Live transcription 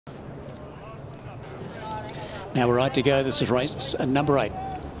Now we're right to go. This is race number 8.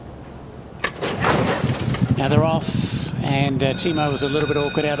 Now they're off, and Timo was a little bit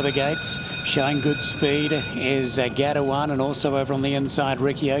awkward out of the gates. Showing good speed is Gadawan, and also over on the inside,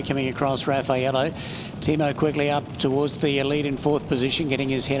 Riccio coming across Rafaello. Timo quickly up towards the lead in 4th position, getting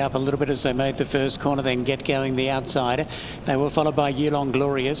his head up a little bit as they made the first corner, then get going the outside. They were followed by Yulong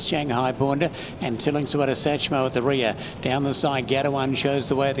Glorious, Shanghai Born, and Tillingswater Sachmo at the rear. Down the side, Gadawan shows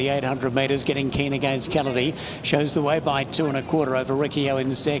the way at the 800 metres, getting keen against Kennedy. Shows the way by 2 1/4 over Riccio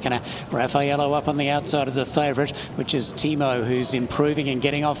in second. Rafaello up on the outside of the favourite, which is Timo, who's improving and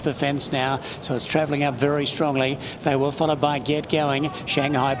getting off the fence now, so it's travelling up very strongly. They were followed by Get Going.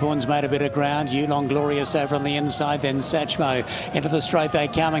 Shanghai Born's made a bit of ground. Yulong Glorious over on the inside, then Sachmo. Into the straight they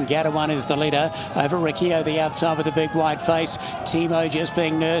come, and Gadawan is the leader over Riccio, the outside with a big white face. Timo just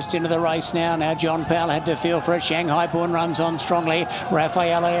being nursed into the race now. Now John Powell had to feel for it. Shanghai Born runs on strongly.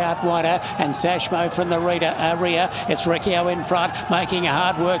 Rafaello out wider, and Sachmo from the rear. It's Riccio in front, making a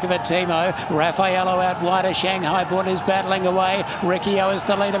hard work of it. Timo. Rafaello out wider. Shanghai Born is battling away. Riccio is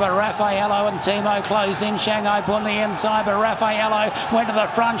the leader, but Rafaello and Timo close in. Shanghai Born the inside, but Rafaello went to the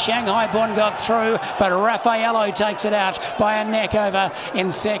front. Shanghai Born got through, but Rafaello takes it out by a neck over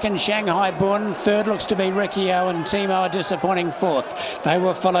in second. Shanghai Born. Third looks to be Riccio, and Timo a disappointing 4th. They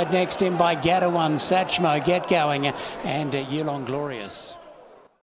were followed next in by Gadawan, Sachmo, Get Going, and Yulong Glorious.